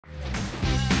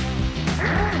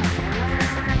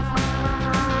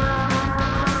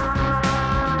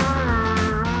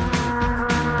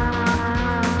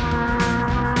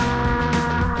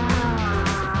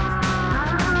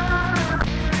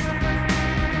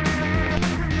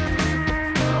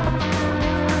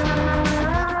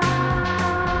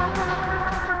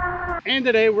And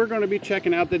today we're going to be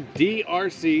checking out the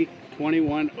DEERC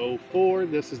 2104.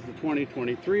 This is the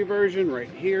 2023 version right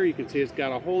here. You can see it's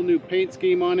got a whole new paint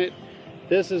scheme on it.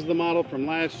 This is the model from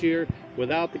last year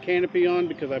without the canopy on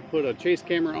because I put a chase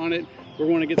camera on it. We're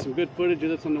going to get some good footage of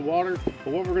this on the water.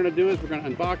 But what we're going to do is we're going to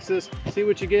unbox this, see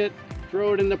what you get,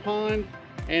 throw it in the pond,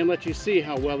 and let you see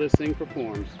how well this thing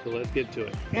performs. So let's get to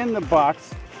it. In the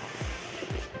box,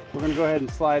 we're going to go ahead and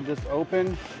slide this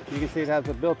open. You can see it has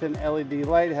a built-in LED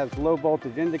light. It has low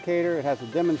voltage indicator. It has a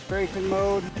demonstration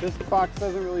mode. This box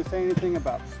doesn't really say anything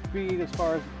about speed as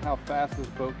far as how fast this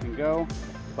boat can go,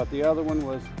 but the other one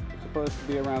was supposed to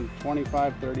be around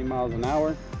 25-30 miles an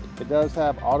hour. It does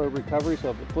have auto recovery, so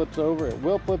if it flips over, it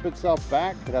will flip itself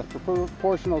back. It has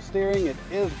proportional steering. It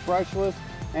is brushless,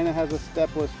 and it has a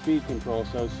stepless speed control,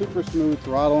 so super smooth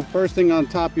throttle. First thing on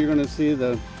top, you're going to see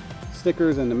the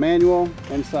stickers and the manual.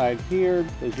 Inside here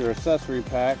is your accessory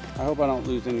pack. I hope I don't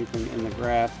lose anything in the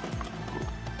grass.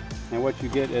 And what you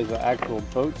get is an actual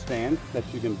boat stand that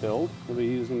you can build. We'll be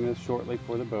using this shortly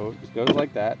for the boat. It goes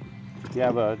like that. You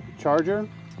have a charger,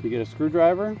 you get a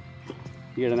screwdriver,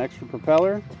 you get an extra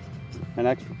propeller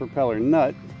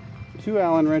nut, 2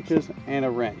 Allen wrenches, and a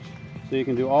wrench. So you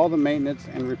can do all the maintenance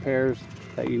and repairs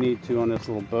that you need to on this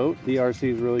little boat.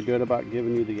 DEERC is really good about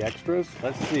giving you the extras.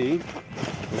 Let's see.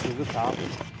 This is the top.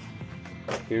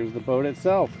 Here's the boat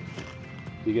itself.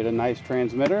 You get a nice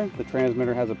transmitter. The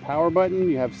transmitter has a power button.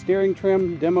 You have steering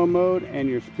trim, demo mode, and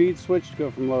your speed switch to go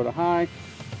from low to high.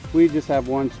 We just have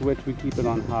one switch. We keep it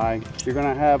on high. You're going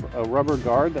to have a rubber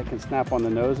guard that can snap on the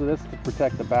nose of this to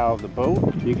protect the bow of the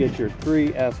boat. You get your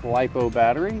 3S LiPo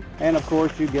battery, and of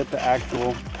course you get the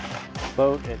actual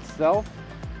boat itself.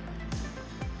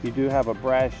 You do have a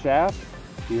brass shaft,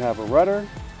 you have a rudder,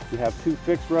 you have 2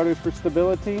 fixed rudders for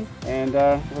stability, and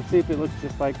let's see if it looks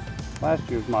just like last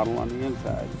year's model on the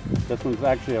inside. This one's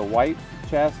actually a white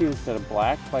chassis instead of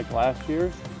black like last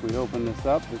year's. If we open this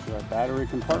up, this is our battery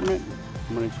compartment.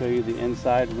 I'm going to show you the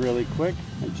inside really quick,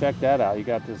 and check that out. You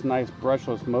got this nice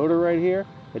brushless motor right here.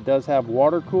 It does have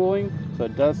water cooling, so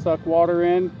it does suck water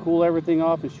in, cool everything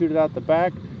off, and shoot it out the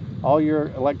back. All your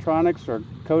electronics are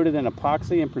coated in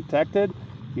epoxy and protected.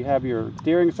 You have your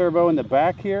steering servo in the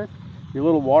back here, your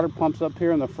little water pumps up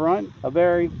here in the front. A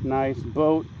very nice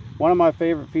boat. One of my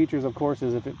favorite features, of course,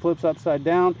 is if it flips upside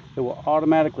down, it will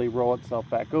automatically roll itself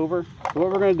back over. So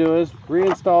what we're going to do is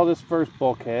reinstall this first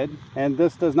bulkhead, and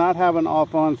this does not have an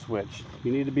off-on switch.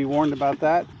 You need to be warned about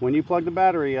that. When you plug the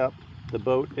battery up, the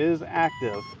boat is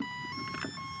active.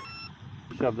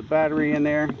 Shove the battery in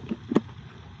there.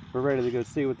 We're ready to go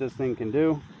see what this thing can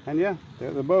do. And yeah,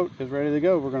 there the boat is ready to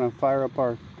go. We're going to fire up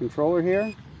our controller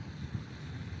here.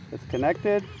 It's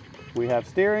connected. We have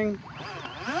steering.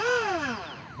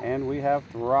 And we have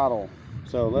throttle.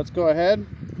 So let's go ahead,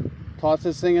 toss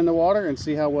this thing in the water and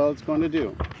see how well it's going to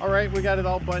do. All right, we got it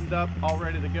all buttoned up, all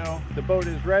ready to go. The boat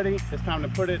is ready. It's time to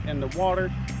put it in the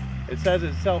water. It says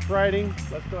it's self-righting.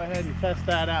 Let's go ahead and test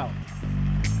that out.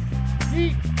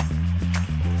 Yeet.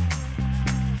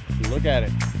 Look at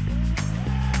it.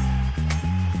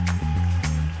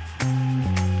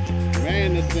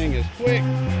 Man, this thing is quick.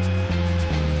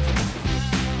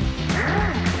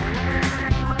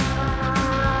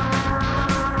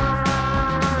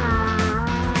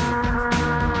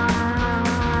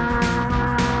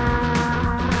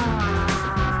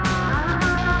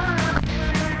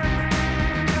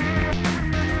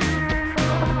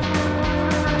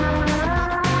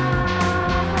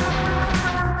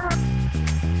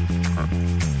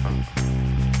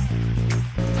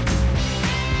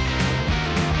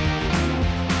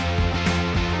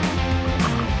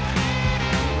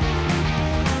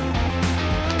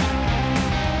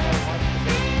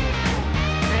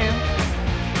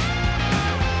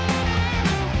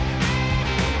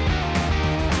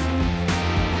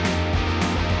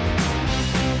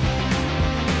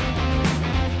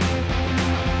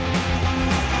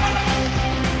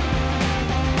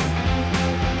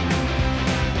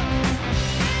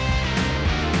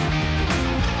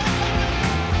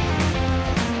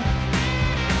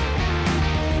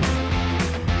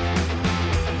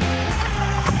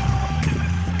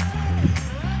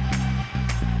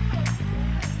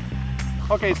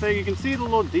 Okay, so you can see the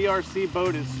little DEERC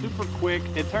boat is super quick.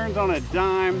 It turns on a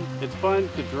dime. It's fun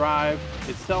to drive.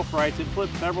 It self-rights. It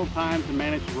flips several times and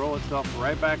managed to roll itself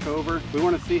right back over. We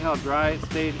want to see how dry it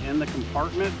stayed in the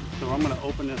compartment. So I'm going to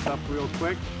open this up real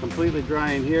quick. Completely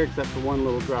dry in here except for one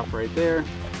little drop right there.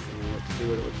 And let's see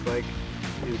what it looks like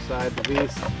inside the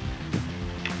beast.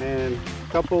 And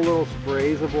a couple little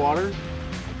sprays of water,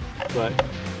 but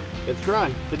it's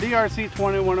dry. The DEERC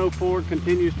 2104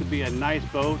 continues to be a nice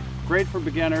boat. Great for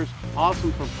beginners,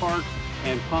 awesome for parks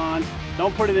and ponds.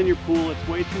 Don't put it in your pool. It's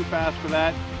way too fast for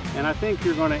that. And I think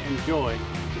you're going to enjoy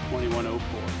the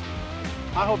 2104.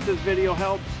 I hope this video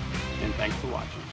helps, and thanks for watching.